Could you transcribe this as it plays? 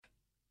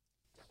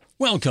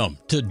Welcome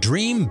to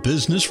Dream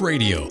Business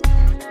Radio,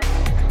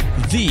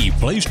 the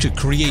place to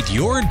create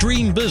your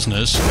dream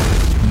business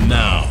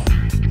now.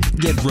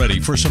 Get ready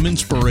for some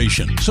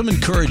inspiration, some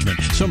encouragement,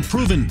 some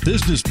proven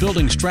business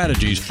building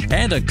strategies,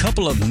 and a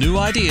couple of new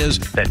ideas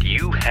that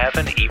you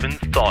haven't even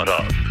thought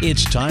of.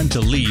 It's time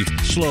to leave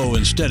slow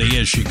and steady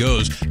as she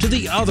goes to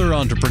the other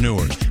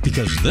entrepreneurs,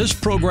 because this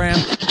program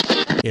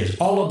is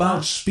all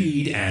about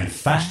speed and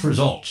fast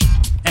results.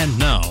 And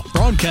now,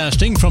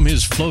 broadcasting from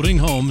his floating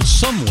home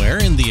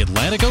somewhere in the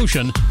Atlantic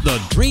Ocean,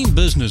 the dream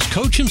business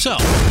coach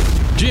himself,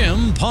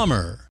 Jim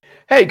Palmer.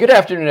 Hey, good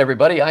afternoon,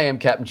 everybody. I am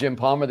Captain Jim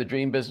Palmer, the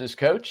Dream Business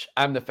Coach.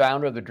 I'm the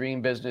founder of the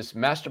Dream Business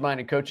Mastermind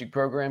and Coaching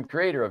Program,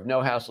 creator of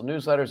No Hassle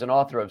newsletters, and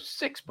author of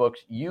 6 books,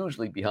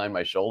 usually behind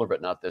my shoulder,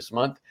 but not this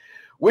month,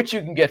 which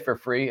you can get for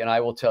free, and I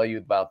will tell you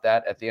about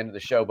that at the end of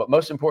the show. But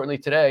most importantly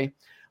today,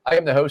 I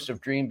am the host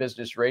of Dream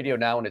Business Radio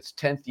now in its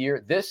 10th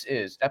year. This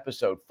is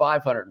episode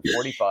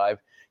 545.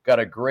 Got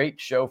a great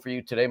show for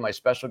you today. My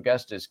special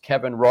guest is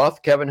Kevin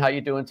Roth. Kevin, how you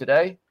doing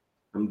today?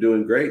 I'm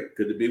doing great.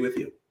 Good to be with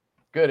you.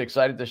 Good.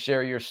 Excited to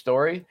share your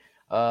story.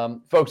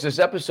 Folks, this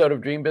episode of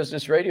Dream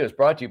Business Radio is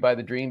brought to you by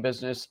the Dream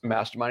Business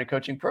Mastermind and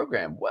Coaching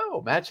Program.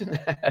 Whoa, imagine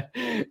that.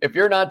 If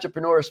you're an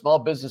entrepreneur or small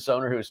business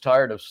owner who is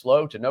tired of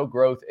slow to no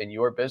growth in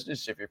your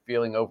business, if you're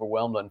feeling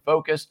overwhelmed,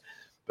 unfocused,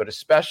 but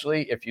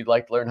especially if you'd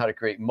like to learn how to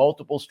create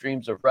multiple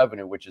streams of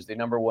revenue, which is the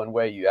number one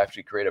way you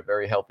actually create a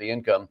very healthy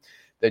income,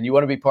 then you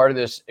want to be part of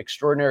this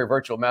extraordinary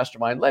virtual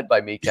mastermind led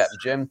by me, Captain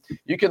Jim.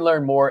 You can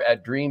learn more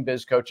at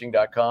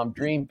dreambizcoaching.com,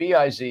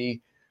 dreambiz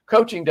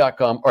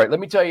coaching.com. All right, let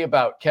me tell you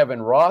about Kevin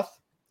Roth,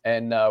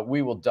 and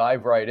we will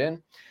dive right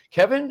in.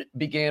 Kevin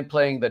began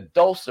playing the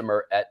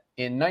dulcimer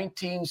in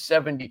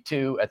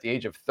 1972 at the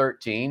age of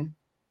 13.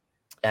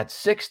 At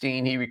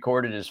 16, he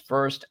recorded his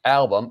first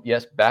album.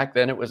 Yes, back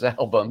then it was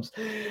albums.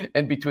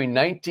 And between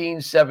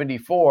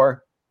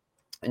 1974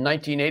 and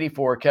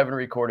 1984, Kevin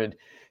recorded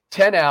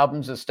 10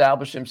 albums,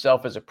 established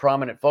himself as a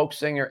prominent folk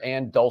singer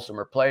and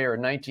dulcimer player.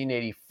 In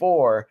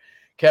 1984,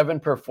 Kevin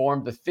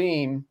performed the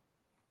theme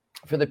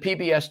for the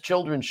PBS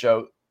children's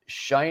show,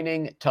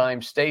 Shining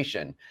Time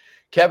Station.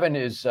 Kevin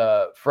is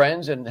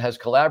friends and has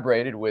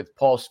collaborated with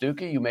Paul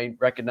Stuckey. You may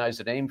recognize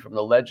the name from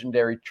the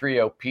legendary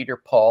trio Peter,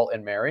 Paul,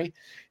 and Mary.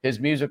 His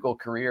musical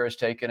career has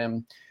taken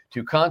him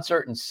to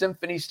concert and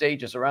symphony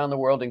stages around the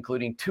world,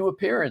 including 2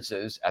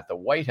 appearances at the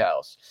White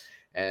House.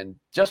 And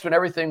just when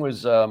everything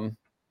was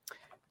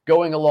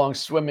going along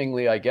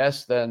swimmingly, I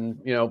guess, then,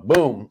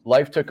 boom,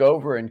 life took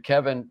over. And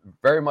Kevin,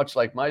 very much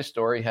like my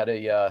story, had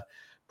a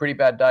pretty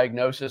bad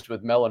diagnosis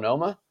with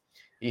melanoma.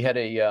 He had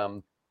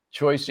a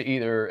choice to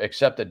either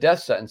accept a death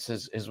sentence.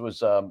 His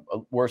was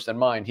worse than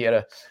mine. He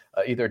had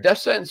either a death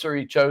sentence or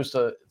he chose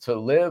to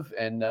live.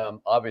 And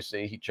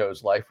obviously he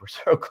chose life. We're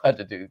so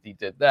glad he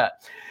did that.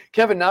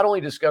 Kevin not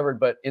only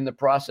discovered, but in the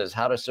process,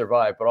 how to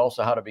survive, but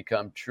also how to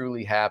become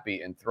truly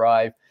happy and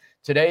thrive.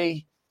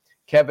 Today,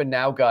 Kevin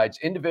now guides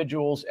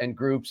individuals and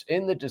groups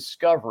in the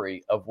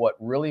discovery of what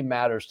really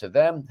matters to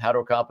them, how to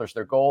accomplish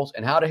their goals,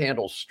 and how to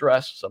handle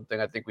stress,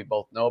 something I think we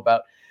both know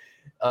about,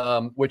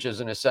 which is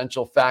an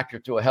essential factor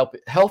to a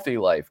healthy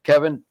life.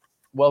 Kevin,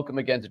 welcome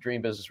again to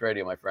Dream Business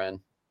Radio, my friend.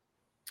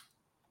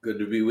 Good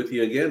to be with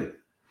you again.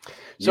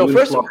 So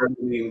first of all,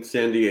 in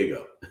San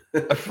Diego.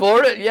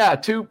 Florida, yeah,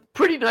 2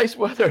 pretty nice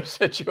weather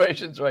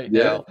situations right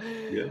now.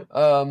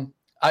 Yeah.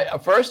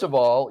 First of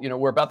all,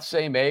 we're about the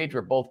same age.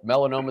 We're both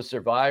melanoma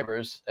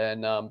survivors.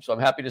 And so I'm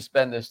happy to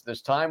spend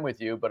this time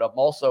with you. But I'm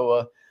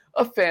also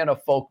a fan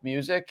of folk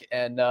music.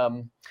 And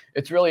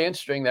it's really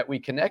interesting that we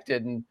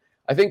connected. And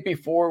I think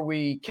before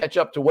we catch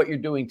up to what you're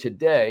doing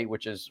today,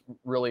 which is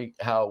really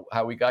how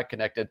we got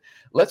connected,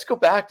 let's go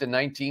back to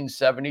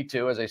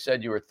 1972. As I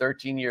said, you were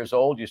 13 years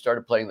old. You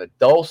started playing the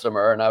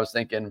dulcimer. And I was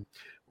thinking,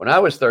 when I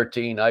was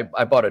 13, I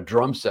bought a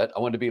drum set. I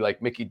wanted to be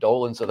like Mickey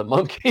Dolenz of the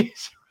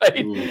Monkees,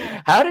 right?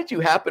 Mm. How did you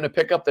happen to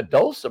pick up the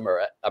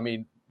dulcimer? I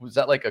mean, was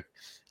that like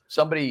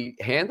somebody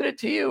handed it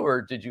to you,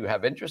 or did you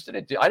have interest in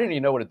it? I didn't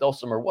even know what a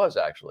dulcimer was,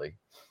 actually.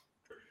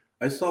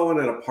 I saw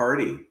one at a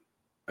party.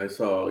 I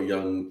saw a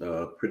young,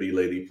 pretty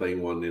lady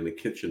playing one in the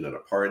kitchen at a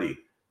party,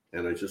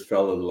 and I just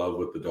fell in love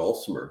with the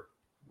dulcimer,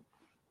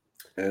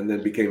 and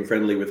then became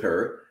friendly with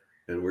her,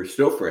 and we're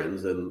still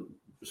friends. And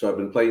so I've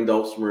been playing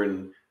dulcimer,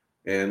 and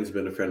Anne's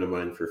been a friend of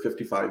mine for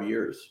 55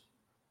 years.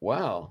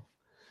 Wow.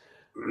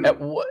 At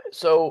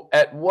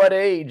what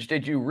age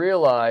did you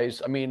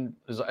realize? I mean,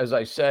 as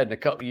I said,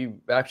 you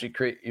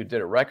actually you did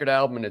a record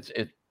album,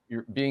 and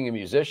you're being a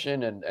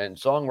musician and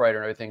songwriter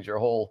and everything's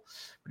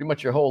pretty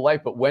much your whole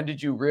life. But when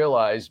did you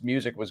realize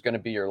music was going to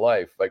be your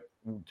life? Like,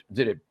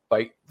 did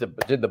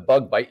the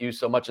bug bite you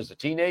so much as a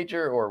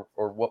teenager, or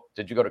what?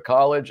 Did you go to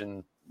college,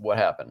 and what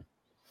happened?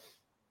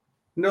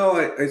 No,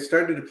 I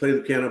started to play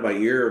the piano by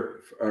ear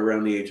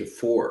around the age of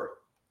 4.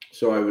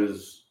 So I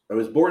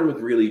was born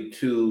with really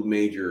 2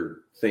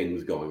 major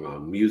things going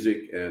on: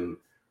 music, and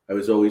I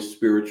was always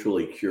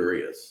spiritually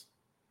curious.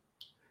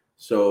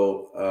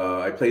 So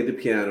I played the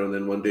piano, and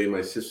then one day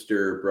my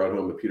sister brought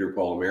home a Peter,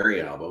 Paul, and Mary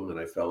album, and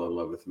I fell in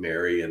love with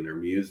Mary and their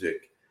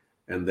music.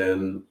 And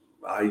then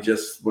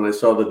when I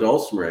saw the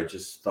dulcimer, I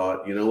just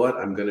thought, you know what,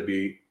 I'm going to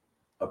be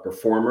a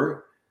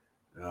performer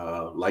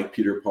like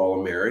Peter, Paul,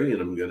 and Mary,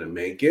 and I'm going to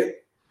make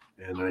it.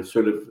 And I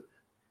sort of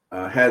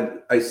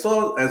I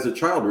saw as a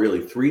child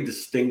really three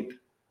distinct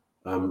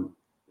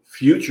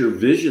future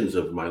visions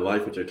of my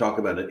life, which I talk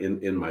about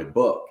in my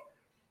book.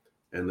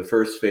 And the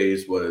first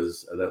phase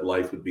was that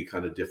life would be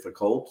kind of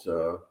difficult,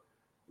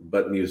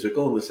 but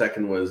musical. And the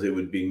second was it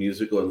would be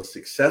musical and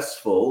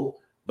successful,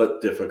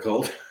 but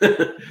difficult.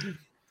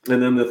 And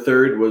then the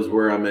third was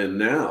where I'm in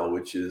now,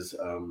 which is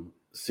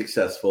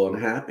successful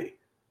and happy.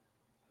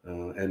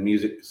 And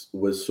music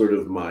was sort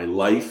of my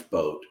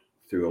lifeboat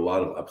through a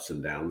lot of ups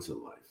and downs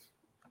in life.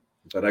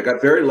 But I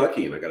got very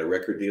lucky, and I got a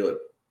record deal at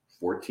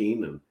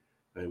 14, and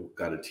I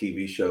got a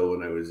TV show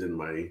when I was in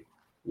my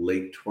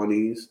late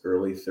 20s,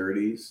 early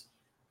 30s.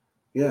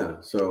 Yeah,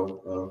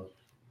 so...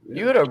 yeah.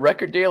 You had a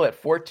record deal at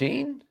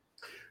 14?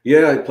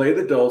 Yeah, I played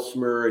the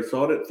dulcimer. I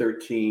saw it at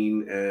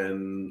 13,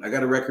 and I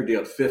got a record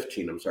deal at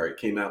 15. I'm sorry, it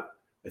came out,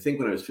 I think,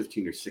 when I was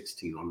 15 or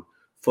 16 on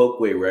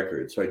Folkway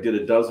Records. So I did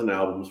a dozen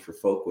albums for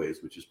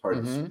Folkways, which is part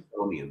of the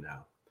Smithsonian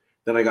now.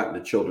 Then I got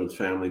into children's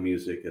family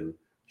music and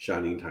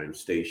Shining Time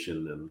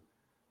Station, and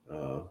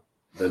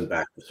then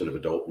back to sort of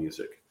adult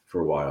music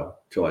for a while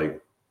till I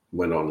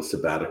went on a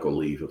sabbatical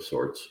leave of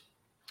sorts.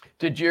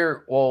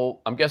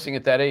 I'm guessing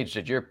at that age,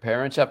 did your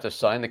parents have to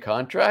sign the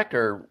contract,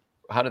 or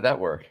how did that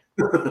work?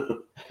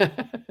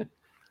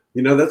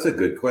 That's a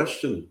good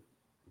question.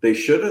 They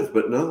should have,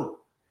 but no.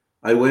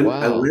 I went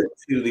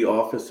to the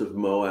office of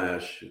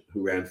Moash,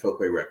 who ran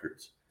Folkway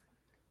Records,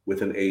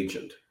 with an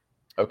agent.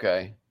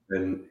 Okay.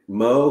 And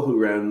Mo, who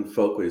ran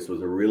Folkways,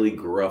 was a really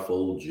gruff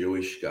old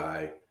Jewish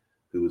guy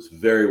who was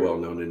very well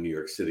known in New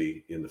York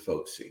City in the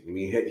folk scene. I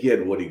mean, he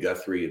had Woody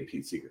Guthrie and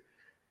Pete Seeger.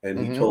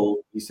 And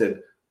he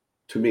said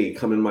to me,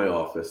 come in my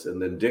office.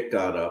 And then Dick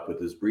got up with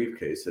his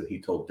briefcase and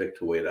he told Dick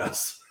to wait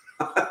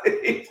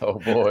outside. Oh,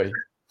 boy.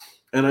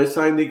 And I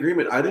signed the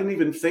agreement. I didn't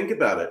even think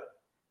about it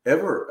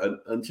ever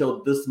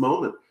until this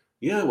moment.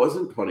 Yeah, I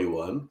wasn't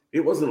 21.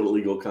 It wasn't a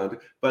legal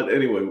contract. But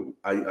anyway,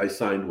 I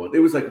signed one. It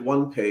was like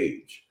one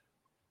page.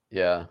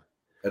 Yeah.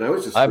 And I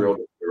was just thrilled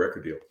with the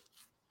record deal.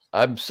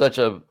 I'm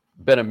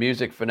been a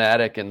music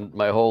fanatic in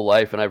my whole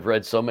life, and I've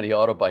read so many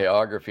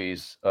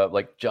autobiographies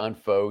like John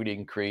Fogerty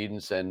and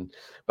Creedence, and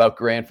about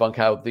Grand Funk,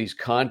 how these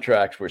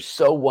contracts were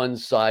so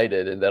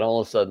one-sided, and then all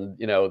of a sudden,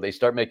 they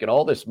start making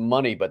all this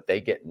money, but they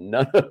get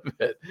none of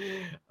it.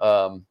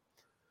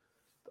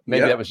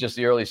 Maybe that was just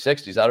the early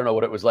 60s. I don't know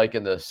what it was like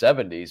in the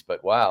 70s,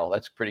 but wow,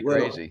 that's pretty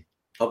crazy.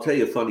 I'll tell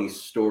you a funny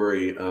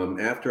story.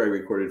 After I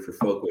recorded for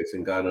Folkways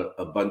and got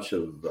a bunch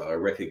of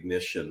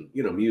recognition,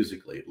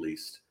 musically at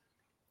least,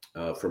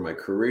 for my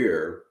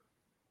career,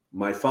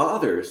 my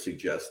father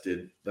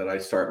suggested that I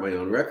start my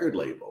own record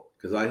label,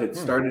 because I had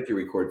started to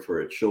record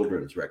for a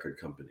children's record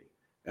company,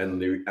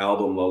 and the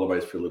album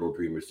Lullabies for Little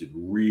Dreamers did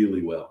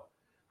really well.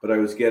 But I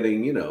was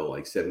getting,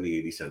 like 70,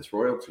 80 cents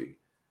royalty.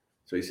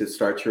 So he said,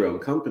 start your own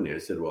company. I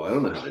said, well, I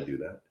don't know how to do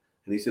that.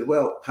 And he said,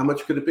 well, how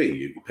much could it be?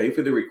 You pay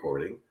for the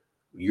recording,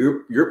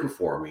 you're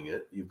performing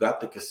it, you've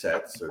got the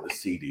cassettes or the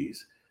CDs,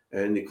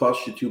 and it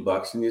costs you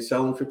 $2 and you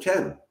sell them for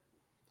 10.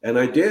 And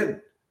I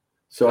did.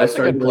 So that's I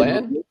started a good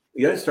plan.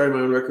 I started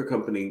my own record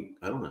company.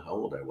 I don't know how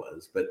old I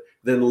was, but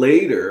then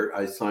later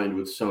I signed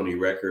with Sony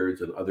Records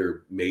and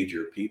other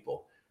major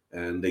people,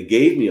 and they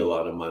gave me a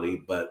lot of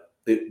money, but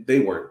they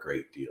weren't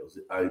great deals.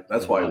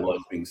 That's why I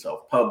love being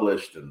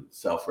self-published and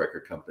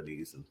self-record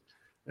companies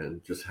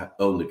and just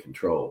own the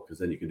control, because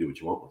then you can do what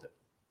you want with it.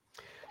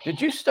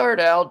 Did you start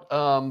out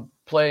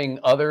playing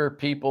other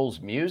people's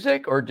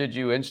music, or did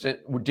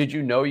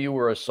you know you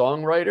were a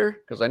songwriter?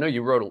 Because I know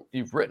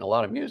you've written a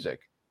lot of music.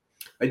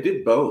 I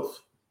did both.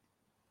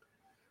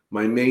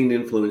 My main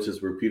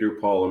influences were Peter,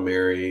 Paul, and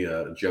Mary,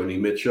 Joni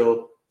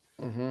Mitchell.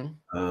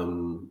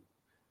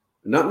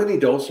 Not many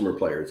dulcimer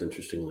players,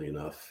 interestingly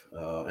enough.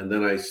 And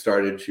then I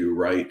started to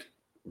write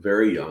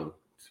very young,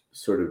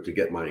 sort of to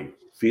get my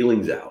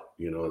feelings out.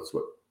 It's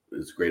what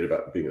is great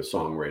about being a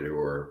songwriter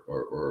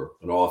or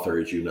an author,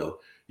 as you know,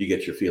 you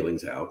get your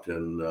feelings out.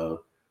 And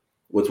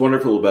what's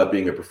wonderful about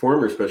being a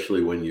performer,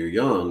 especially when you're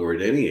young or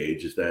at any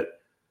age, is that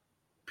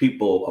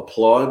people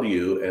applaud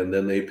you and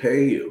then they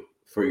pay you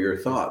for your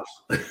thoughts.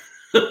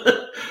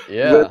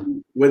 Yeah.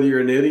 Whether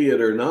you're an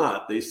idiot or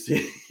not, they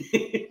seem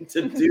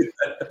to do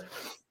that.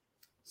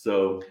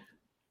 So,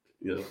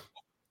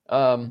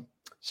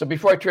 So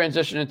before I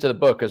transition into the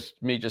book, because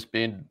me just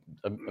being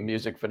a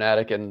music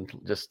fanatic and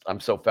I'm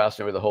so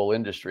fascinated with the whole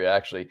industry,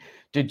 actually,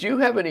 did you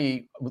have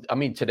any,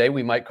 today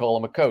we might call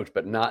him a coach,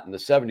 but not in the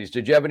 70s.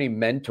 Did you have any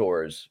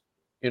mentors?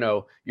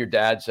 Your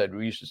dad said,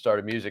 we used to start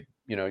a music,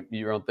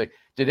 your own thing.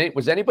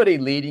 Was anybody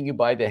leading you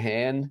by the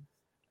hand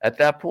at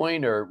that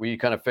point, or were you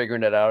kind of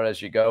figuring it out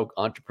as you go,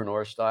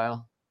 entrepreneur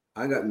style?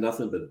 I got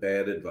nothing but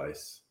bad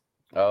advice.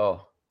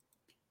 Oh.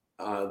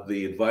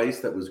 The advice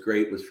that was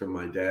great was from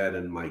my dad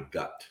and my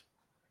gut.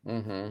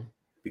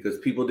 Because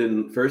people they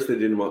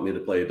didn't want me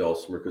to play a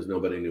dulcimer because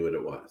nobody knew what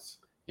it was.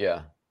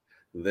 Yeah.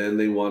 Then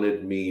they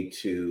wanted me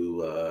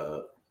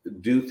to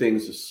do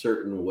things a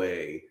certain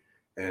way.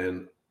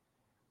 And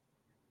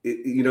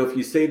if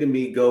you say to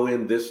me, go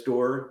in this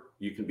door,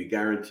 you can be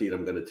guaranteed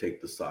I'm going to take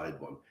the side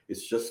one.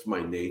 It's just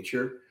my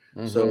nature.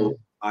 Mm-hmm. So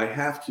I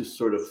have to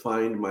sort of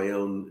find my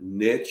own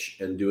niche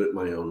and do it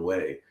my own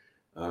way.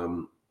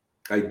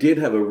 I did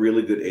have a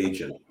really good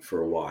agent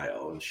for a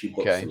while, and she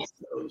booked some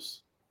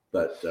shows.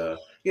 But when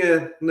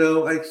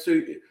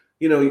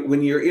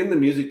you're in the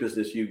music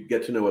business, you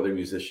get to know other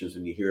musicians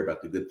and you hear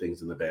about the good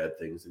things and the bad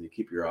things, and you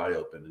keep your eye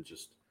open and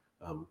just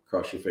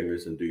cross your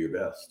fingers and do your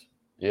best.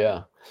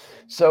 Yeah.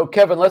 So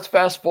Kevin, let's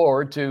fast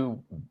forward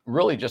to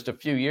really just a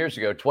few years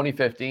ago,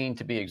 2015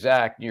 to be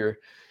exact. You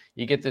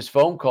get this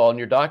phone call and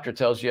your doctor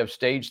tells you have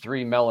stage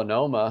 3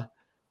 melanoma.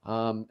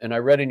 And I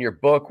read in your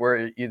book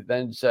where you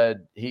then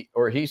said he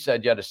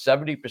said you had a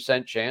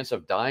 70% chance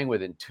of dying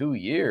within 2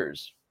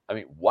 years. I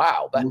mean,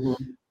 wow.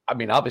 I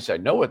mean, obviously I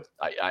know it.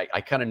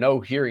 I kind of know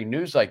hearing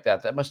news like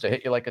that must have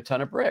hit you like a ton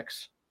of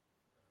bricks.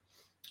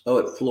 Oh,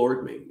 it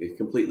floored me. It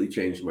completely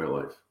changed my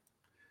life.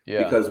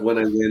 Yeah. Because when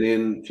I went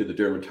in to the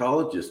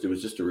dermatologist, it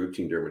was just a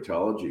routine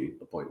dermatology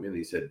appointment.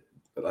 He said,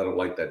 but I don't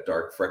like that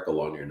dark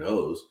freckle on your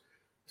nose.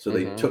 So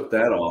they took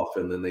that off,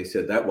 and then they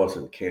said that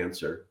wasn't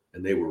cancer,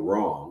 and they were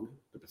wrong.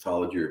 The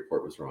pathology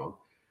report was wrong.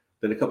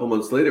 Then a couple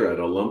months later, I had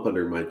a lump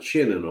under my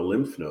chin and a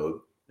lymph node,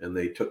 and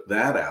they took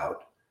that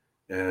out.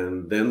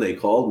 And then they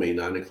called me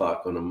 9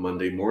 o'clock on a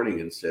Monday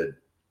morning and said,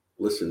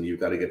 listen, you've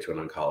got to get to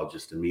an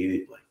oncologist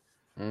immediately.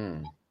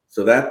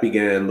 So that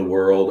began the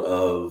world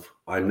of,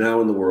 I'm now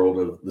in the world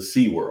of the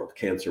C world,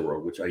 cancer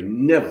world, which I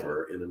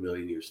never in a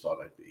million years thought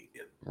I'd be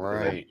in.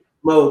 Right. I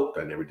smoked,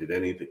 I never did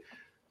anything.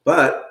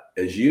 But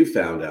as you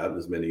found out,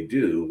 as many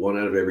do, 1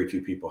 out of every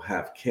 2 people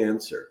have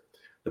cancer.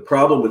 The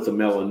problem with the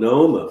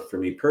melanoma for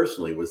me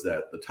personally was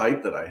that the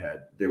type that I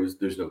had,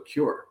 there's no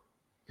cure.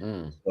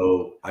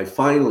 So I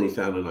finally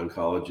found an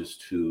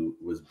oncologist who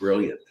was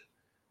brilliant.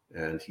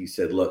 And he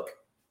said, look,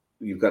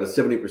 you've got a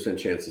 70%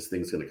 chance this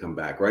thing's going to come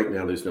back. Right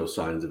now, there's no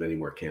signs of any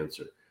more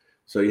cancer.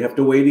 So you have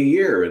to wait a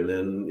year. And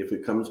then if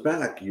it comes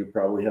back, you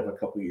probably have a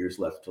couple years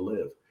left to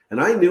live. And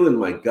I knew in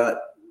my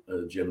gut,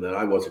 Jim, that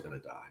I wasn't going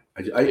to die.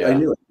 I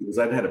knew it because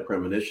I'd had a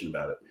premonition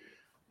about it.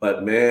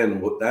 But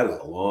man, that is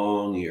a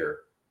long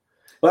year.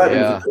 But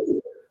it was a good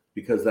year,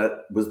 because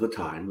that was the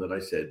time that I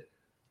said,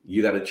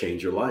 you got to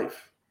change your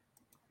life.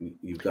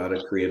 You've got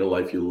to create a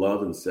life you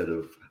love instead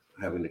of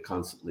having to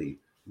constantly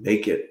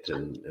make it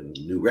and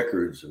new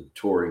records and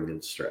touring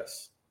and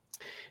stress.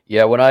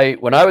 Yeah. When I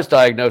was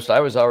diagnosed, I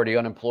was already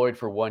unemployed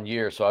for 1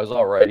 year. So I was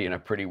already in a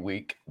pretty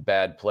weak,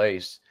 bad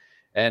place.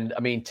 And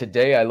I mean,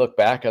 today I look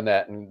back on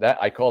that, and that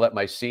I call that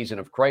my season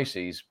of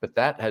crises, but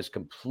that has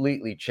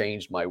completely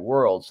changed my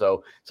world.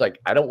 So it's like,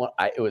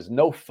 it was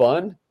no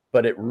fun,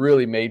 but it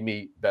really made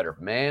me better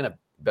man, a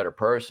better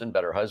person,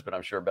 better husband,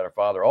 I'm sure a better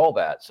father, all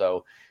that.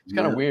 So it's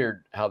kind of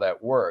weird how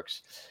that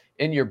works.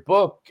 In your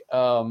book,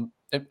 and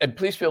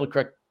please feel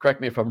to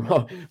correct me if I'm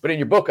wrong, but in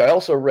your book, I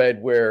also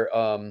read where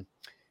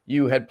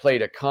you had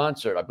played a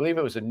concert. I believe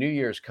it was a New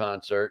Year's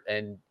concert,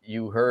 and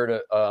you heard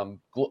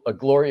a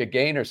Gloria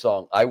Gaynor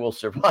song, "I Will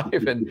Survive."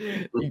 And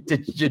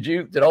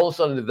did all of a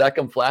sudden, did that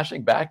come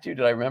flashing back to you?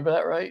 Did I remember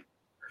that right?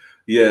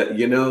 Yeah,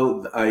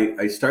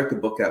 I start the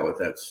book out with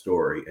that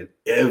story, and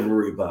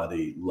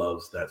everybody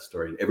loves that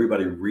story, and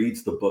everybody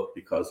reads the book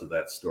because of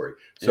that story.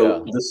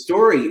 So the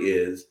story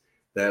is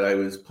that I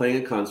was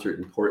playing a concert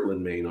in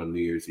Portland, Maine on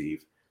New Year's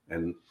Eve,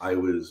 and I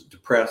was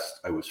depressed.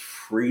 I was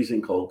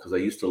freezing cold because I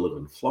used to live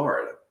in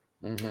Florida.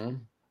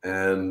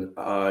 And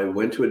I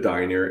went to a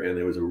diner, and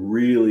there was a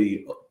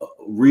really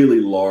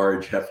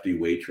large, hefty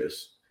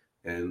waitress,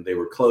 and they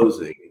were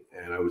closing,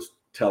 and I was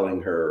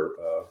telling her,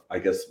 I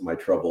guess, my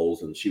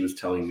troubles, and she was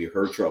telling me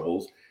her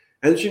troubles.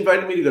 And she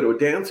invited me to go to a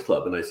dance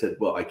club. And I said,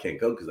 well, I can't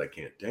go because I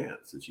can't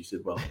dance. And she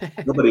said, well,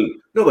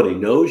 nobody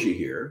knows you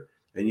here.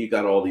 And you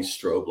got all these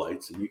strobe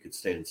lights, and you could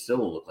stand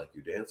still and look like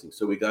you're dancing.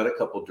 So we got a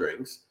couple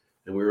drinks,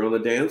 and we were on the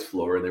dance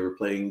floor, and they were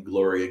playing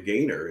Gloria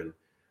Gaynor. And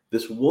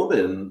this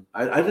woman,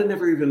 I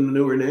never even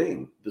knew her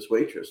name, this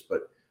waitress,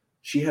 but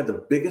she had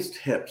the biggest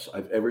hips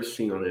I've ever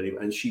seen on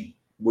anyone. And she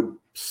would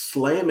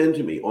slam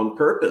into me on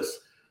purpose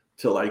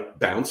to like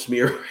bounce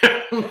me around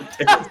the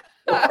dance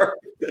floor.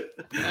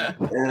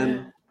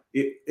 And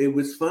it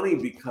was funny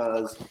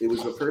because it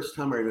was the first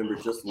time I remember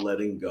just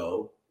letting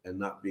go and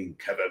not being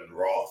Kevin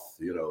Roth,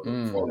 and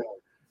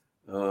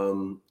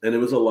it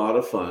was a lot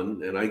of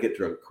fun. And I get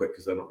drunk quick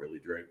because I don't really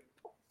drink.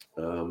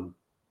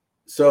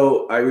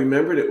 So I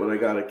remembered it when I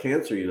got a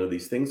cancer.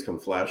 These things come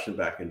flashing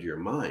back into your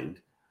mind.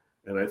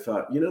 And I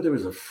thought, there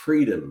was a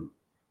freedom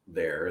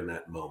there in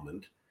that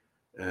moment.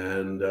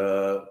 And,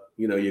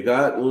 you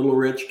got a little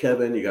rich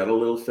Kevin, you got a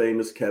little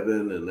famous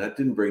Kevin, and that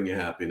didn't bring you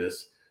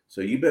happiness.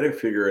 So you better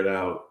figure it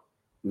out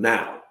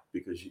now,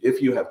 because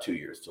if you have 2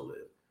 years to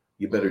live,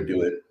 you better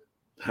do it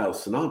how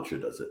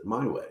Sinatra does it,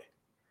 my way.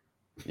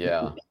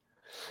 Yeah.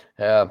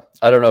 Yeah,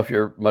 I don't know if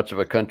you're much of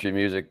a country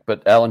music,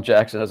 but Alan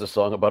Jackson has a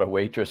song about a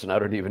waitress, and I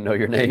don't even know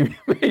your name.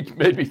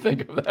 made me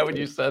think of that when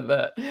you said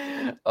that.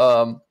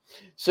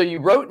 So you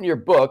wrote in your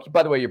book,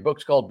 by the way, your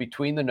book's called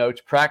Between the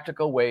Notes,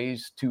 Practical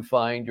Ways to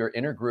Find Your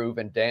Inner Groove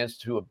and Dance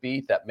to a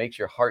Beat That Makes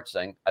Your Heart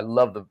Sing. I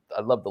love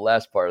the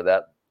last part of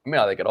that. I mean,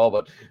 I like it all,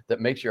 but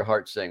that makes your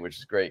heart sing, which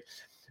is great.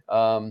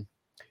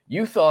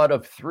 You thought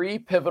of 3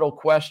 pivotal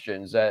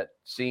questions that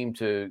seem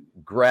to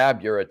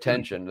grab your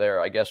attention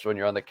there, I guess, when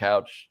you're on the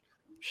couch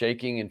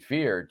shaking in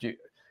fear. Do you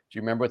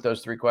remember what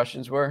those 3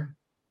 questions were?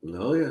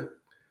 Oh, yeah.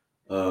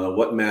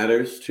 What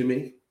matters to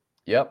me?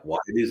 Yep. Why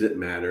does it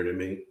matter to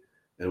me?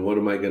 And what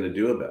am I going to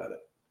do about it?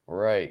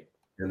 Right.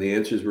 And the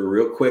answers were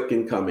real quick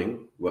in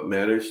coming. What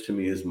matters to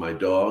me is my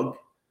dog,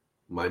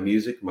 my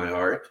music, my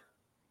art,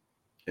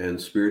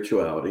 and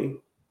spirituality.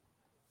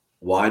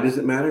 Why does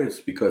it matter? It's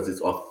because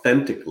it's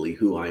authentically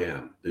who I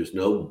am. There's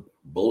no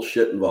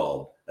bullshit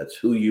involved. That's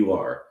who you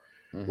are.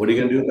 Mm-hmm. What are you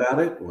going to do about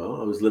it?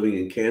 Well, I was living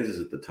in Kansas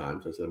at the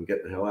time. So I said, I'm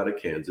getting the hell out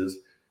of Kansas.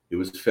 It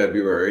was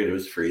February and it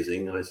was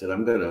freezing. And I said,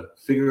 I'm going to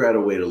figure out a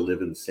way to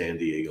live in San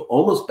Diego,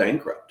 almost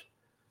bankrupt.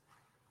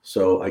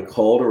 So I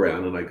called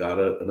around and I got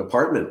an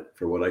apartment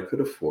for what I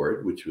could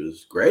afford, which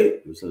was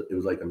great. It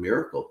was like a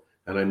miracle.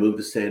 And I moved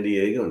to San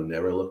Diego and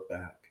never looked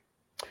back.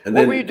 And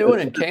what were you doing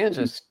in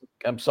Kansas?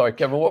 I'm sorry,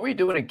 Kevin. What were you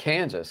doing in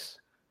Kansas?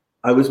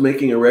 I was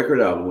making a record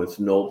album with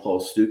Noel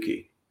Paul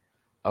Stuckey.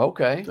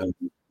 Okay.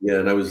 Yeah,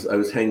 and I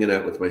was hanging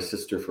out with my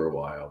sister for a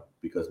while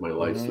because my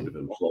life sort of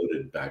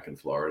imploded back in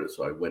Florida.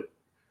 So I went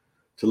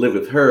to live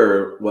with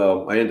her.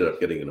 Well, I ended up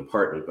getting an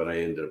apartment, but I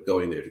ended up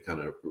going there to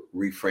kind of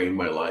reframe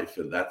my life,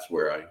 and that's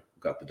where I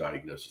got the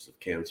diagnosis of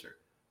cancer.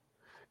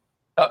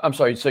 I'm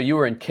sorry. So you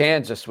were in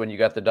Kansas when you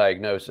got the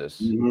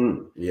diagnosis.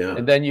 Mm-hmm. Yeah.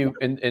 And then you,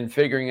 in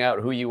figuring out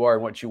who you are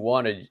and what you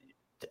wanted,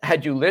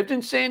 had you lived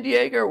in San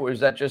Diego, or was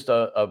that just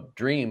a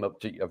dream of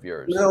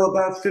yours? No,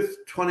 about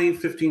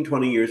 15,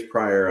 20 years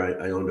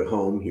prior, I owned a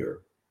home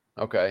here.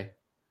 Okay.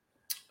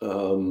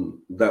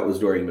 That was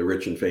during the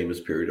rich and famous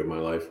period of my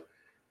life.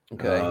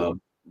 Okay.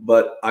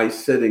 But I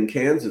said in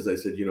Kansas, I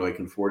said, I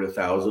can afford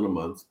 $1,000 a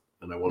month,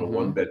 and I want a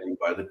 1-bedroom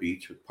by the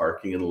beach with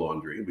parking and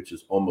laundry, which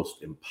is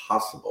almost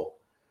impossible.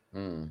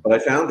 But I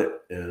found it,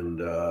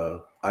 and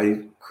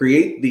I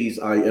create these.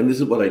 And this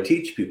is what I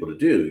teach people to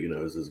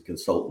do. As a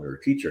consultant or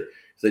a teacher,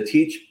 is I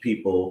teach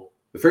people.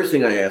 The first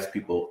thing I ask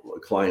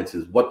clients,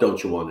 is, what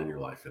don't you want in your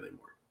life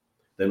anymore?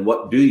 Then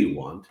what do you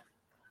want?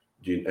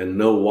 And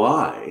know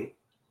why,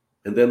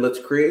 and then let's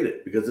create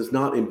it, because it's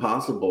not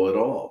impossible at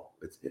all.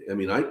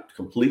 I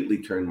completely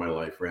turned my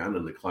life around,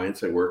 and the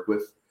clients I work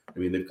with,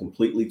 they've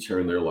completely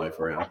turned their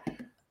life around.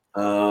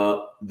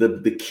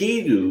 The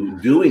key to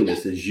doing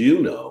this, as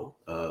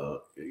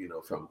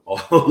from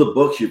all the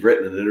books you've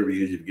written and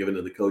interviews you've given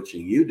and the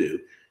coaching you do,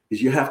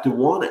 is you have to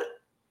want it.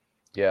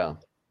 Yeah.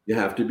 You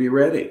have to be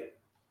ready.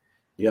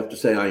 You have to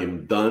say, I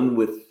am done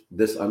with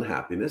this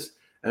unhappiness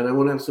and I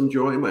want to have some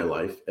joy in my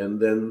life. And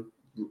then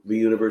the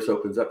universe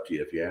opens up to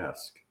you if you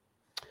ask.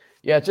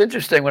 Yeah, it's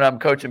interesting when I'm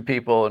coaching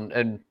people,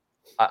 and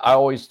I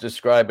always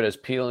describe it as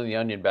peeling the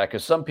onion back,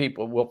 because some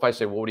people, if I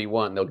say, well, what do you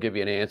want? And they'll give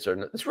you an answer,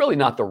 and it's really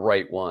not the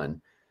right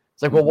one.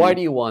 It's like, well, why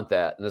do you want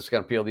that? And it's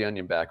going to peel the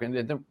onion back. And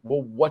then,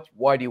 well,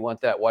 why do you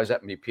want that? Why does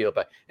that mean peel it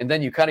back? And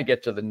then you kind of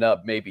get to the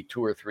nub, maybe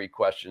 2 or 3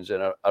 questions.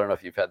 And I don't know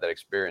if you've had that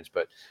experience,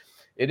 but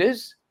it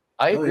is,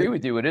 I agree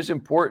with you. It is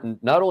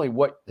important, not only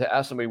to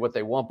ask somebody what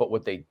they want, but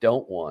what they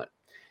don't want.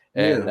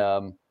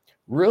 And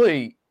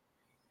really,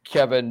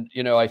 Kevin,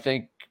 I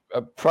think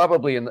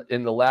probably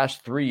in the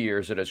last 3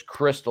 years, it has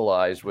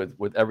crystallized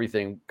with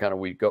everything kind of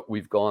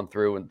we've gone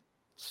through and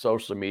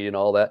social media and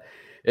all that.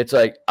 It's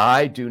like,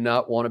 I do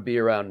not want to be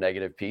around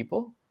negative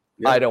people.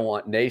 Yeah. I don't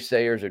want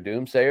naysayers or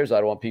doomsayers. I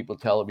don't want people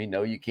telling me,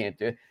 no, you can't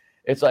do it.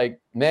 It's like,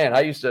 man,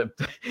 I used to,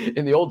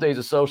 in the old days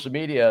of social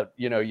media,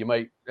 you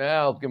might,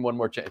 I'll give them one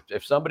more chance.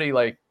 If somebody,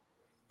 like,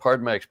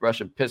 pardon my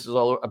expression, pisses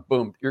all over,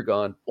 boom, you're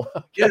gone.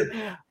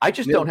 I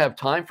just don't have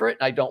time for it.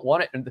 And I don't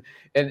want it.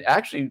 And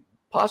actually,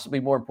 possibly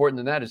more important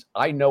than that is,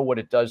 I know what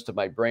it does to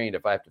my brain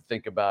if I have to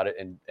think about it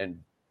and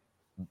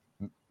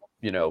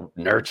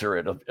nurture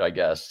it, I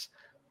guess.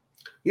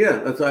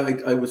 Yeah,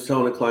 I was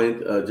telling a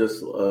client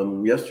just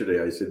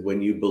yesterday. I said,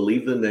 when you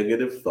believe the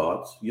negative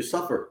thoughts, you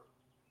suffer.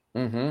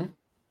 Mm-hmm.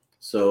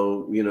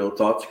 So,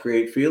 thoughts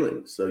create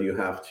feelings. So you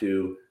have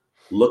to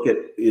look at,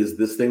 is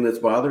this thing that's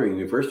bothering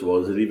you, first of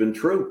all, is it even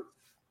true?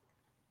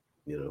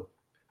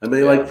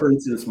 Like, for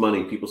instance,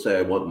 money. People say,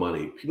 I want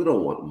money. People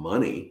don't want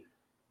money.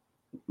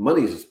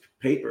 Money is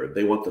paper.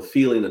 They want the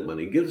feeling that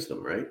money gives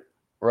them, right?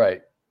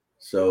 Right.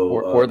 So,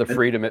 or the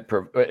freedom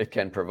it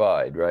can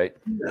provide, right?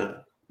 Yeah.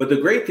 But the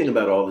great thing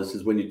about all this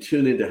is when you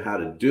tune into how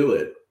to do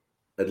it,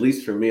 at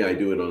least for me, I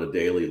do it on a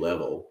daily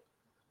level.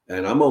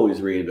 And I'm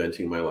always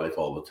reinventing my life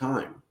all the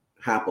time,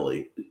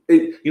 happily.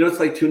 It's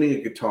like tuning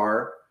a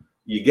guitar.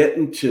 You get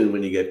in tune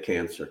when you get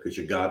cancer, because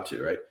you got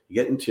to, right? You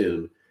get in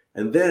tune.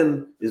 And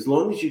then as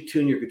long as you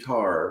tune your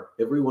guitar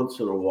every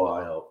once in a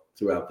while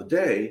throughout the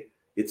day,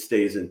 it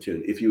stays in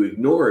tune. If you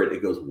ignore it,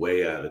 it goes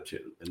way out of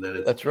tune. And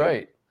then that's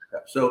right.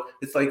 So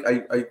it's like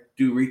I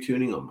do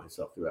retuning on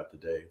myself throughout the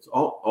day. It's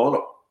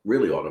all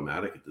really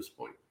automatic at this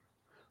point.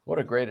 What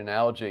a great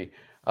analogy.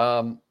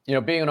 Being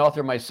an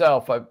author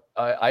myself,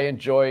 I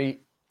enjoy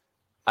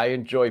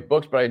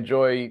books, but I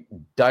enjoy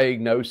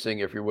diagnosing,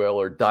 if you will,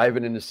 or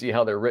diving in to see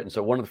how they're written.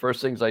 So one of the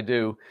first things I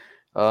do,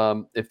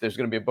 if there's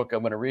going to be a book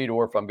I'm going to read,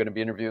 or if I'm going to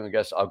be interviewing a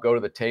guest, I'll go to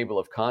the table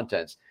of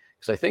contents,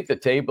 because I think the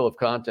table of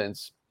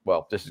contents,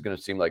 well, this is going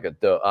to seem like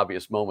the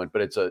obvious moment,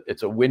 but it's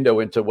a window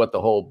into what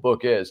the whole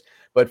book is.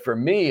 But for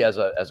me, as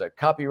a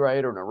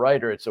copywriter and a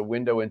writer, it's a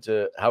window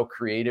into how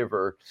creative,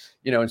 or,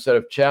 instead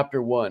of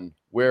chapter 1,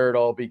 where it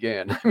all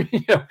began. I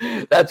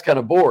mean, that's kind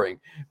of boring.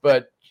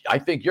 But I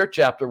think your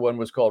chapter 1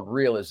 was called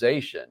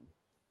Realization,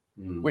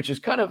 which is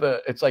kind of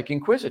it's like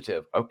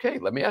inquisitive. Okay,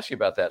 let me ask you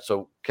about that.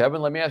 So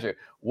Kevin, let me ask you,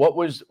 what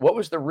was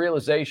the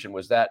realization?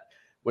 Was that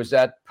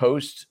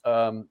post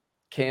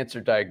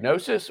cancer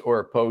diagnosis,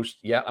 or post,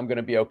 yeah, I'm going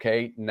to be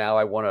okay, now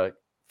I want to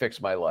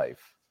fix my life?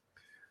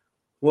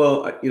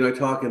 Well, I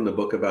talk in the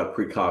book about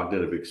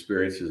precognitive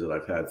experiences that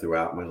I've had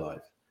throughout my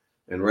life.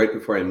 And right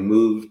before I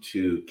moved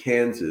to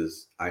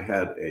Kansas, I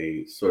had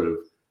a sort of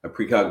a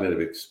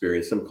precognitive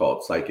experience, some call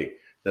it psychic,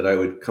 that I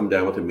would come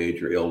down with a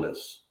major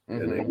illness,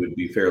 and it would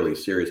be fairly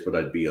serious, but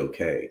I'd be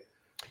okay.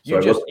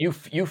 So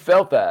you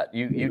felt that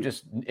you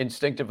just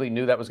instinctively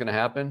knew that was going to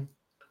happen.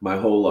 My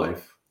whole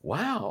life.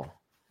 Wow.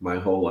 My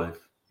whole life.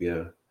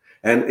 Yeah.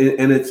 And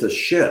it's a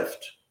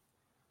shift.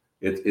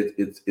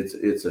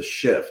 It's a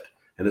shift,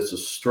 and it's a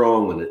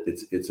strong one.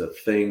 It's a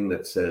thing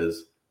that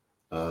says,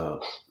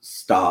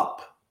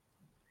 stop,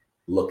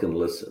 look and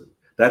listen.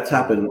 That's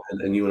happened.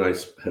 And you and I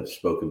have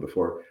spoken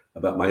before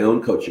about my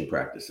own coaching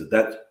practice.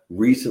 That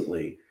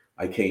recently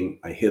I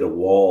hit a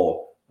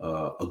wall,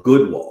 a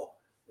good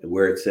wall,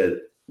 where it said,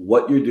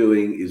 what you're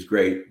doing is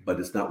great, but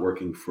it's not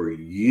working for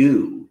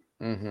you.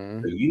 So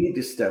you need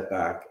to step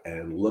back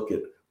and look at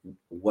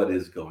what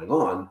is going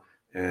on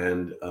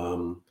and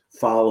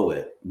follow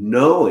it,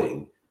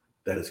 knowing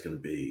that it's going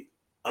to be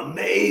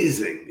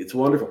amazing. It's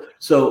wonderful.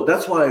 So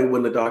that's why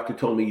when the doctor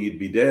told me you'd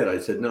be dead, I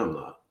said, no, I'm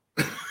not.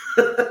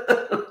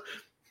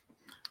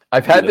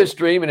 I've had this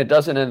dream and it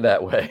doesn't end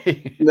that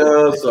way.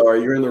 No,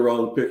 sorry, you're in the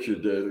wrong picture,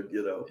 dude.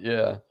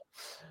 Yeah.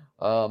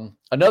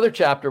 Another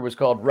chapter was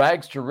called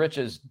Rags to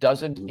Riches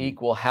Doesn't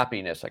Equal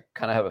Happiness. I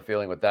kind of have a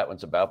feeling what that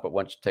one's about, but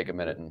why don't you take a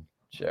minute and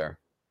share?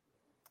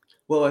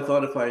 Well, I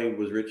thought if I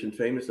was rich and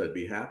famous, I'd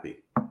be happy.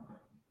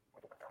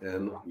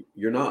 And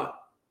you're not.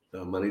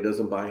 Money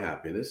doesn't buy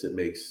happiness. It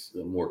makes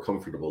a more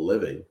comfortable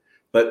living.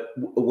 But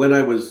when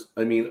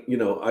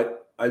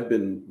I've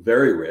been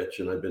very rich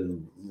and I've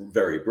been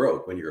very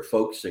broke. When you're a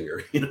folk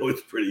singer,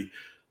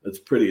 it's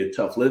pretty a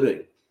tough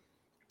living.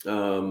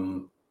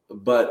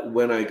 But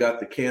when I got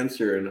the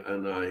cancer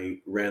and I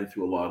ran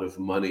through a lot of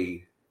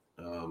money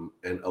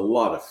and a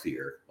lot of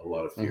fear,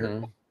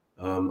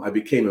 I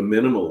became a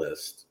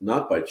minimalist,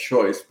 not by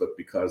choice, but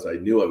because I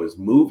knew I was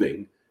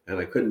moving and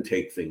I couldn't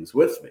take things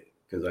with me,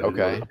 because I didn't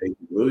want to take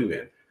the moving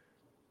van.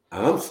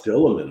 I'm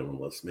still a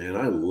minimalist, man.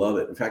 I love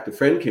it. In fact, a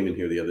friend came in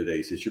here the other day.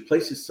 He says, your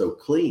place is so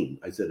clean.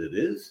 I said, it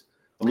is?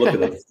 I'm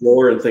looking at the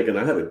floor and thinking,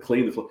 I haven't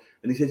cleaned the floor.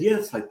 And he said, yeah,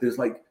 it's like there's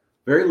like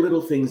very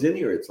little things in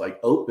here. It's like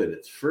open,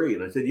 it's free.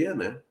 And I said, yeah,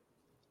 man,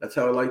 that's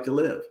how I like to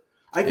live.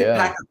 I can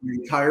pack up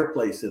the entire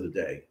place in a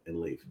day and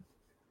leave.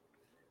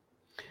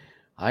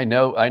 I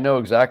know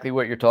exactly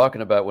what you're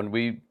talking about. When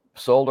we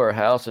sold our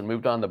house and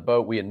moved on the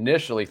boat, we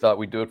initially thought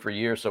we'd do it for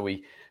years. So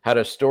we had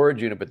a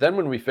storage unit. But then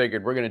when we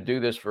figured we're going to do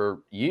this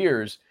for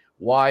years,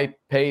 why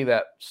pay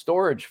that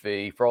storage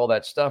fee for all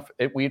that stuff?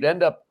 We'd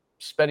end up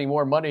spending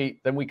more money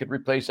than we could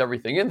replace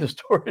everything in the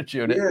storage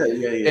unit.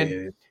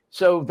 Yeah.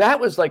 So that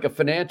was like a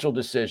financial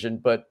decision.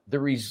 But the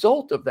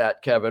result of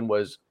that, Kevin,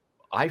 was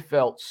I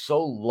felt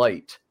so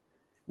light.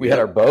 We had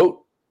our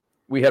boat,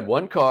 we had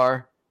one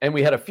car, and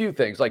we had a few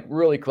things like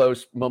really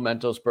close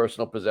mementos,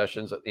 personal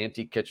possessions, an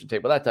antique kitchen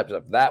table, that type of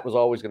stuff. That was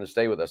always going to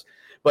stay with us.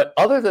 But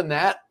other than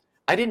that,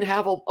 I didn't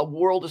have a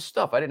world of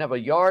stuff. I didn't have a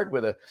yard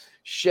with a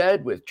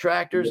shed with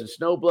tractors and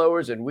snow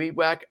blowers and weed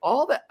whack,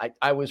 all that.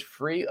 I was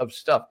free of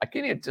stuff. I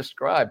can't even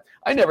describe.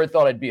 I never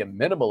thought I'd be a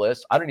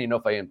minimalist. I don't even know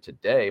if I am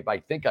today, but I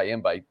think I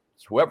am by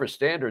whoever's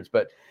standards.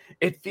 But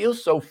it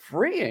feels so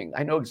freeing.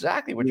 I know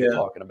exactly what you're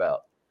talking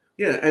about.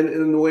 Yeah, and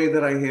in the way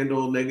that I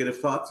handle negative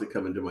thoughts that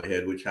come into my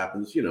head, which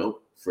happens,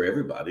 for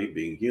everybody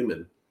being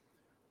human,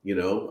 they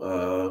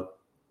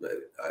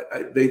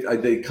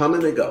come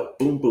and they go,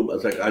 boom, boom. I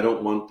was like, I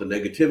don't want the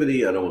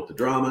negativity. I don't want the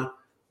drama.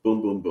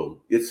 Boom, boom, boom.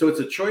 It's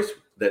a choice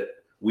that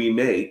we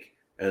make,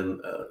 and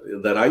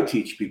that I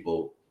teach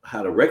people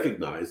how to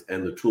recognize,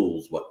 and the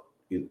tools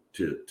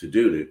to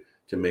do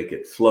to make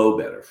it flow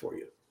better for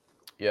you.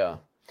 Yeah.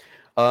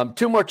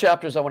 2 more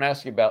chapters I want to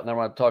ask you about, and then I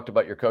want to talk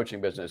about your coaching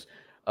business.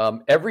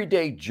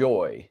 Everyday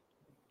joy.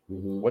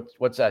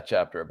 What's that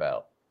chapter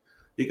about?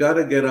 You got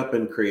to get up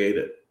and create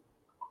it.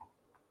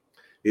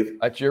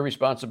 That's your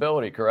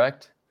responsibility,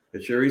 correct?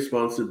 It's your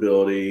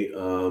responsibility,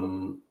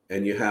 and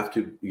you have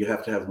to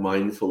have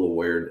mindful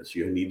awareness.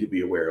 You need to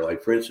be aware.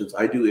 Like, for instance,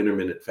 I do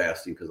intermittent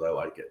fasting because I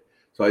like it.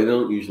 So I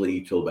don't usually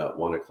eat till about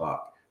 1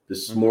 o'clock.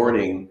 This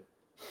morning,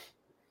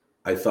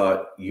 I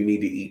thought, you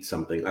need to eat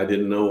something. I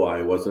didn't know why.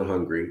 I wasn't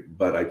hungry,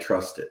 but I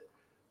trust it.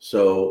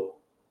 So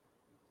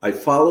I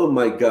follow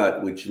my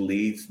gut, which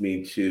leads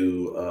me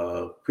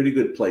to pretty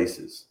good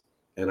places.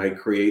 And I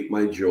create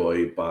my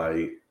joy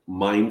by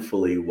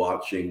mindfully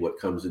watching what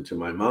comes into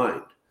my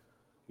mind.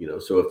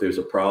 So if there's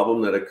a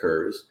problem that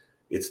occurs,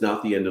 it's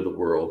not the end of the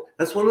world.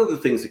 That's one of the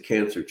things that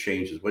cancer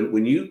changes.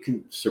 When you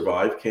can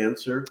survive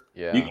cancer,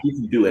 you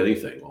can do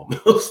anything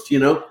almost,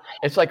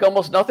 It's like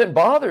almost nothing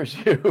bothers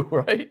you,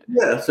 right?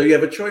 Yeah. So you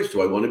have a choice.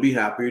 Do I want to be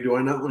happy or do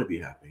I not want to be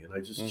happy? And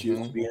I just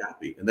choose to be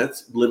happy. And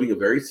that's living a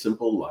very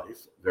simple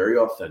life, very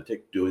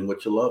authentic, doing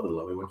what you love and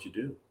loving what you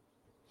do.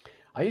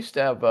 I used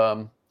to have,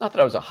 not that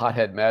I was a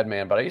hothead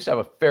madman, but I used to have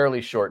a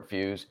fairly short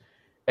fuse.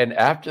 And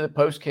after the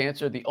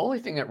post-cancer, the only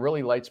thing that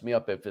really lights me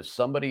up if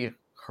somebody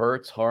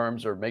hurts,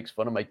 harms, or makes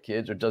fun of my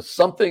kids or does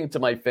something to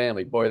my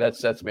family, boy, that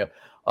sets me up.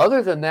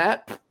 Other than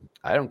that,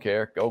 I don't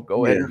care.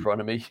 Go ahead in front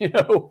of me.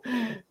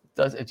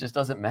 It just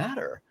doesn't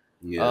matter.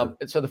 Yeah.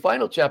 So the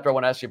final chapter I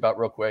want to ask you about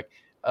real quick,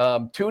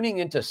 tuning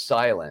into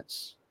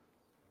silence.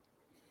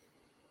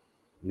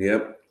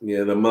 Yep.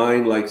 Yeah. The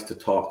mind likes to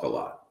talk a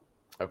lot.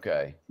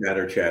 Okay.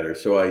 Chatter.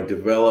 So I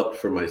developed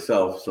for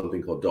myself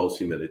something called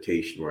dulcimer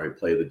meditation, where I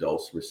play the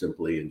dulcimer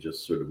simply and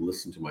just sort of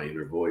listen to my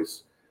inner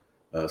voice.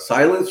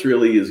 Silence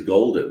really is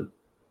golden.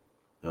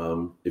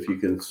 If you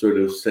can sort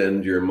of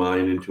send your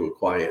mind into a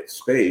quiet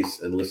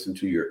space and listen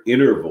to your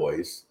inner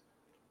voice,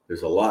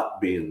 there's a lot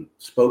being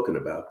spoken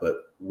about,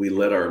 but we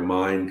let our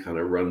mind kind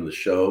of run the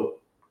show.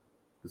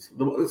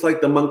 It's like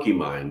the monkey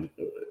mind.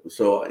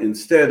 So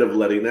instead of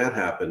letting that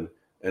happen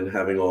and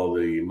having all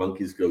the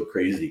monkeys go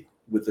crazy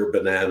with their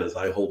bananas,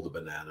 I hold the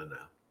banana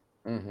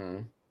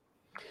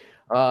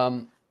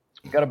now.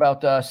 Got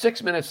about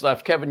 6 minutes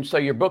left, Kevin. So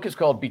your book is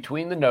called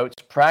Between the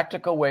Notes,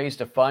 Practical Ways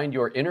to Find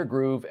Your Inner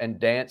Groove and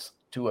Dance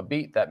to a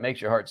Beat That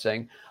Makes Your Heart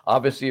Sing.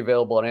 Obviously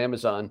available on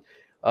Amazon.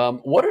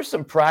 What are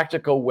some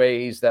practical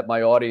ways that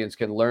my audience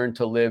can learn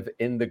to live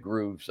in the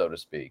groove, so to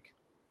speak?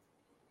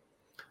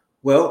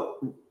 Well,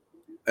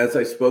 as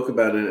I spoke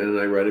about it and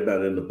I write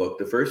about it in the book,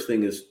 the first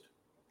thing is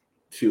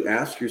to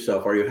ask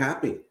yourself, are you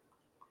happy?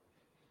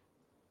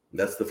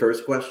 That's the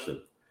first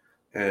question.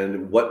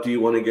 And what do you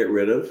want to get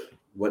rid of?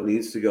 What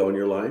needs to go in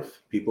your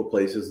life? People,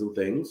 places, and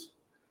things.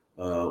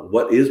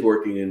 What is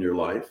working in your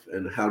life?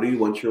 And how do you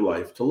want your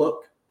life to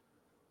look?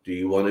 Do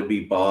you want to be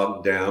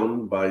bogged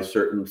down by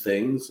certain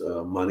things,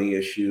 money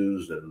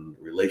issues and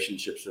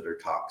relationships that are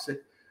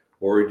toxic?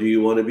 Or do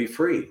you want to be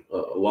free?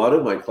 A lot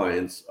of my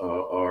clients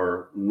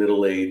are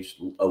middle-aged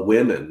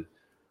women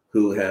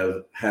who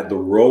have had the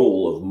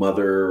role of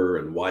mother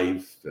and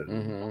wife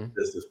and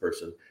business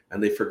person,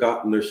 and they've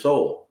forgotten their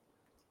soul.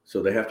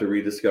 So they have to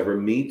rediscover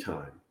me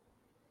time.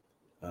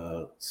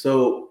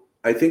 So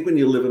I think when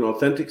you live an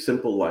authentic,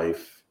 simple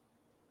life,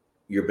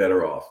 you're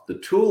better off. The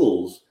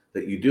tools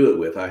that you do it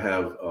with, I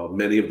have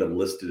many of them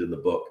listed in the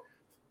book.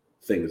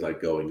 Things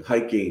like going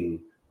hiking,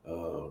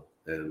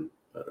 and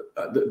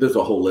there's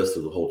a whole list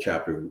of the whole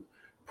chapter of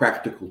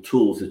practical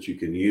tools that you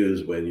can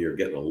use when you're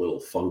getting a little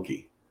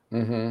funky.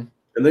 And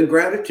then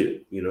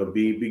gratitude,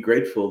 be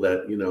grateful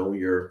that,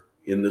 you're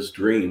in this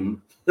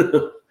dream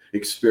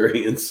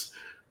experience,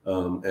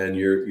 and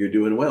you're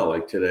doing well.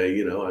 Like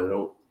today,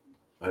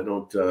 I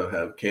don't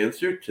have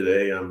cancer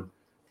today. I'm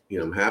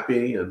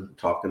happy and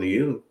talking to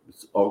you.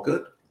 It's all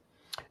good.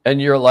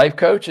 And you're a life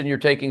coach, and you're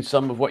taking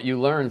some of what you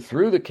learned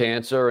through the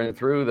cancer and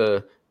through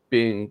the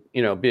being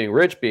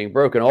rich, being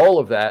broke, and all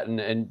of that.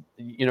 And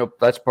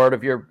that's part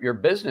of your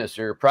business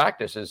or your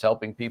practice, is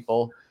helping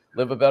people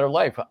live a better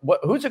life.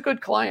 Who's a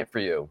good client for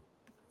you?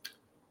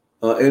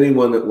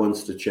 Anyone that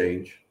wants to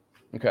change.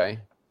 Okay.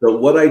 So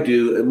what I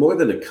do, and more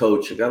than a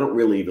coach, I don't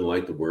really even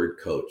like the word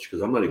coach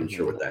because I'm not even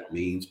sure what that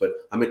means, but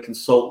I'm a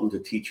consultant, a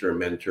teacher, a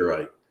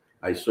mentor.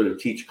 I sort of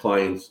teach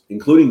clients,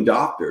 including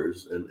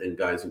doctors and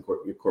guys in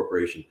your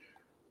corporation,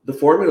 the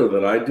formula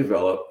that I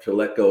developed to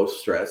let go of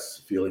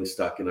stress, feeling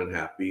stuck and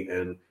unhappy,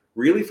 and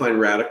really find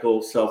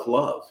radical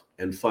self-love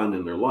and fun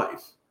in their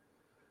life.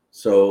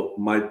 So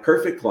my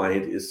perfect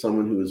client is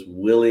someone who is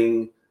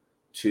willing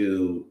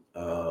to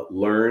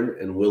learn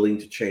and willing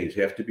to change.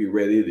 They have to be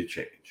ready to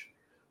change.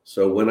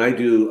 So when I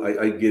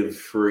give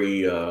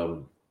free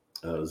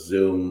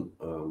Zoom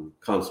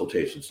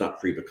consultations,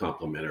 not free, but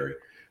complimentary,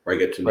 where I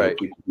get to know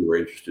people who are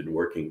interested in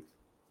working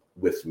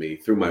with me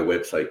through my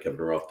website,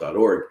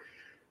 kevinroth.org.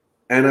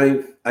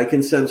 And I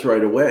can sense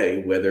right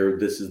away whether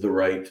this is the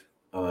right,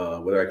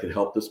 whether I can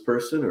help this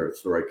person or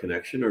it's the right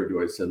connection, or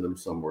do I send them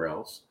somewhere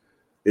else?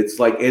 It's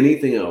like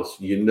anything else.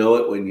 You know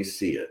it when you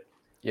see it.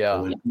 Yeah.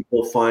 And when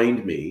people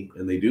find me,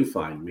 and they do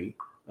find me,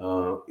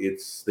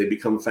 they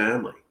become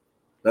family.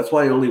 That's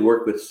why I only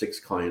work with 6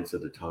 clients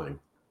at a time.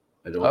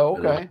 I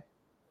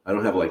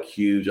don't have like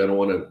huge, I don't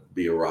want to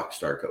be a rock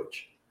star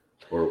coach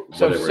or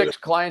whatever. So 6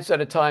 clients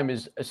at a time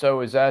is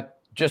that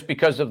just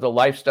because of the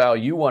lifestyle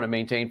you want to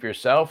maintain for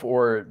yourself,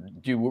 or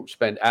do you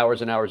spend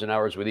hours and hours and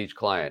hours with each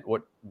client?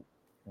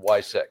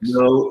 Why 6?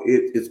 No,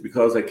 it's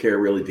because I care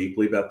really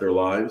deeply about their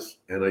lives,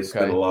 and I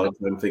spend a lot of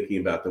time thinking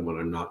about them when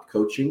I'm not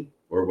coaching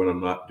or when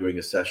I'm not doing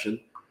a session,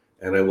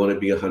 and I want to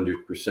be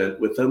 100%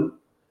 with them,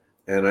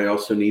 and I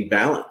also need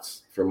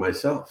balance for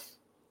myself.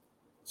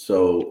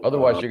 So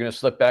otherwise, you're going to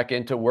slip back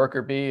into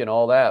worker bee and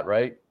all that,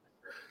 right?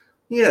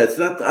 Yeah, it's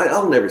not.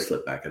 I'll never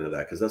slip back into that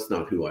because that's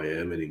not who I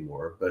am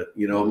anymore. But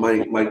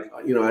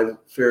I have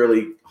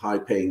fairly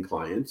high-paying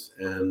clients,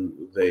 and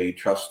they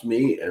trust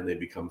me, and they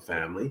become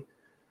family,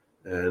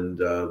 and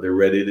they're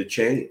ready to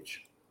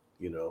change.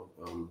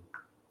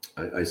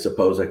 I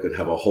suppose I could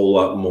have a whole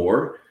lot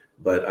more,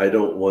 but I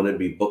don't want to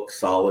be book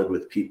solid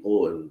with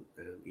people. And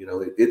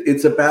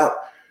it's about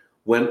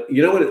when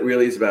what it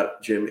really is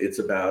about, Jim. It's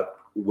about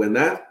when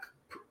that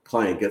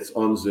client gets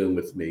on Zoom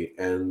with me,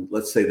 and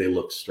let's say they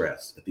look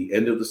stressed. At the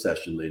end of the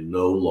session, they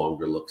no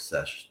longer look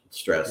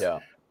stressed. Yeah.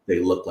 They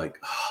look like,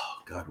 oh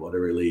God, what a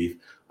relief.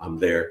 I'm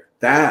there.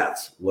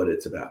 That's what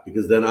it's about,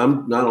 because then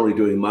I'm not only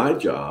doing my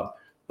job,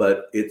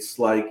 but it's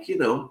like,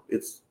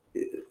 it's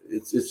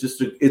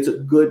a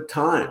good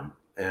time.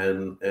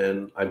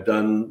 And I've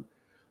done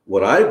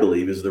what I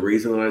believe is the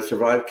reason that I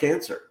survived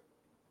cancer,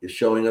 is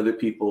showing other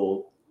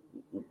people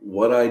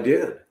what I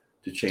did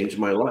to change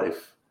my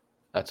life.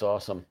 That's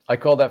awesome. I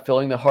call that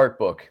filling the heart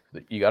book.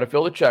 You got to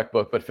fill the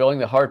checkbook, but filling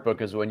the heart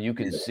book is when you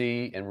can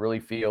see and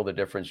really feel the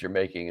difference you're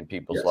making in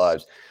people's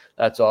lives.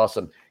 That's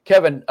awesome.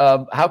 Kevin,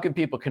 how can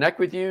people connect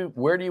with you?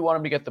 Where do you want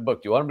them to get the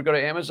book? Do you want them to go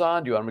to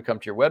Amazon? Do you want them to come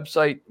to your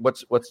website?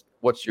 What's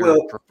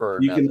your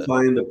preferred method? You can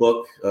find the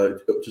book,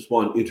 just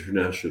won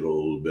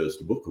International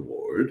Best Book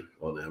Award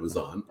on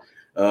Amazon.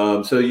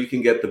 So you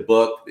can get the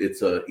book.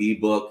 It's an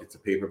ebook. It's a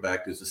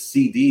paperback. There's a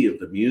CD of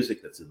the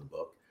music that's in the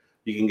book.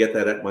 You can get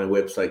that at my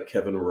website,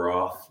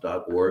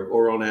 kevinroth.org,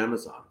 or on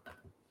Amazon.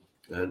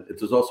 And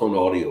there's also an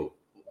audio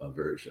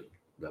version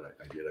that I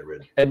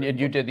read. And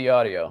you did the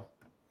audio?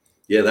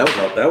 Yeah,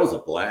 that was a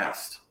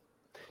blast.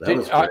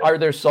 Are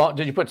there songs?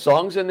 Did you put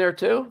songs in there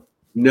too?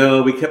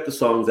 No, we kept the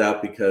songs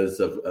out because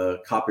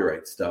of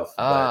copyright stuff.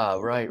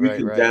 Right. You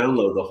can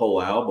download the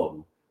whole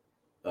album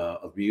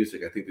of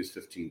music. I think there's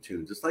 15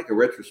 tunes. It's like a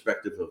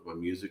retrospective of my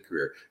music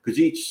career, because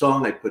each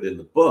song I put in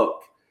the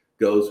book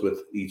goes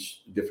with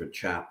each different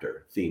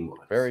chapter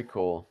theme-wise. Very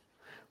cool.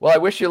 Well, I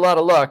wish you a lot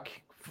of luck,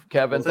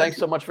 Kevin. Well, thanks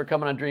so much for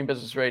coming on Dream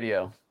Business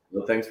Radio.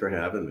 Well, thanks for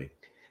having me.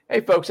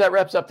 Hey, folks, that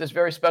wraps up this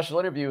very special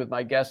interview with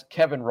my guest,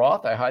 Kevin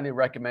Roth. I highly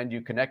recommend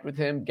you connect with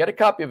him. Get a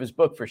copy of his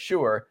book for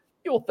sure.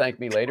 You'll thank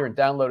me later, and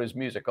download his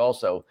music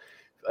also.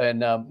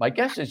 And my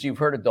guess is you've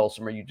heard of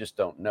dulcimer, you just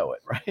don't know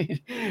it,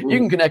 right? You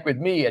can connect with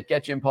me at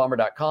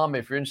getjimpalmer.com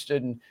if you're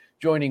interested in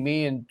joining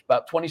me and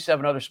about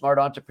 27 other smart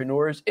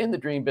entrepreneurs in the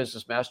Dream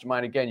Business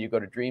Mastermind. Again, you go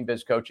to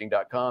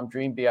dreambizcoaching.com,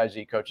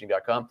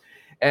 dreambizcoaching.com.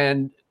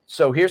 And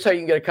so here's how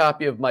you can get a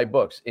copy of my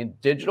books in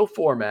digital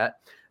format.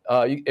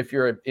 If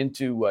you're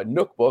into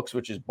Nook Books,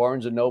 which is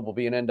Barnes & Noble,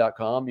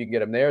 BNN.com, you can get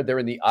them there. They're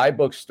in the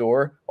iBook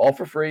store, all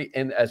for free.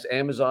 And as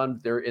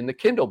Amazon, they're in the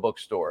Kindle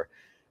bookstore.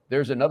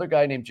 There's another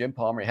guy named Jim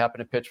Palmer. He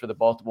happened to pitch for the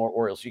Baltimore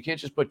Orioles. So you can't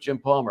just put Jim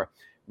Palmer.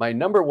 My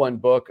number one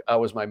book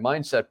was my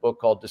mindset book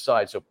called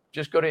Decide. So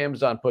just go to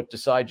Amazon, put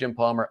Decide Jim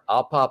Palmer.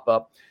 I'll pop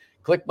up,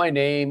 click my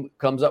name,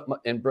 comes up,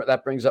 and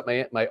that brings up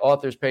my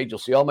author's page. You'll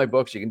see all my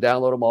books. You can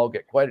download them all,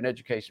 get quite an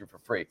education for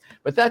free.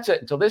 But that's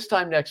it. Until this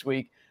time next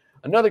week,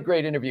 another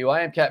great interview.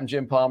 I am Captain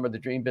Jim Palmer, the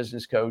Dream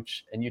Business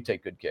Coach, and you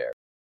take good care.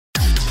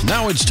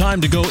 Now it's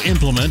time to go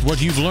implement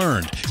what you've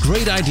learned.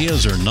 Great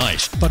ideas are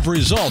nice, but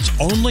results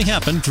only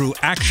happen through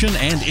action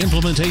and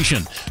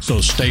implementation. So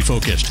stay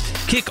focused.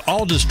 Kick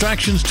all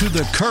distractions to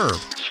the curb.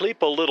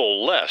 Sleep a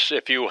little less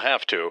if you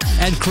have to.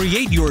 And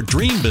create your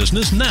dream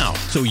business now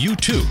so you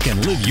too can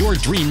live your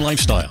dream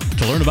lifestyle.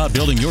 To learn about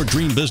building your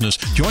dream business,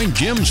 join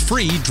Jim's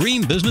free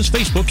Dream Business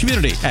Facebook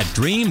community at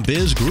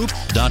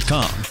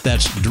dreambizgroup.com.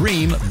 That's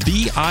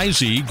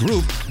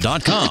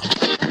dreambizgroup.com.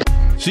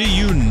 See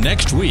you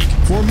next week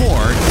for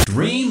more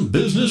Dream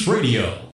Business Radio.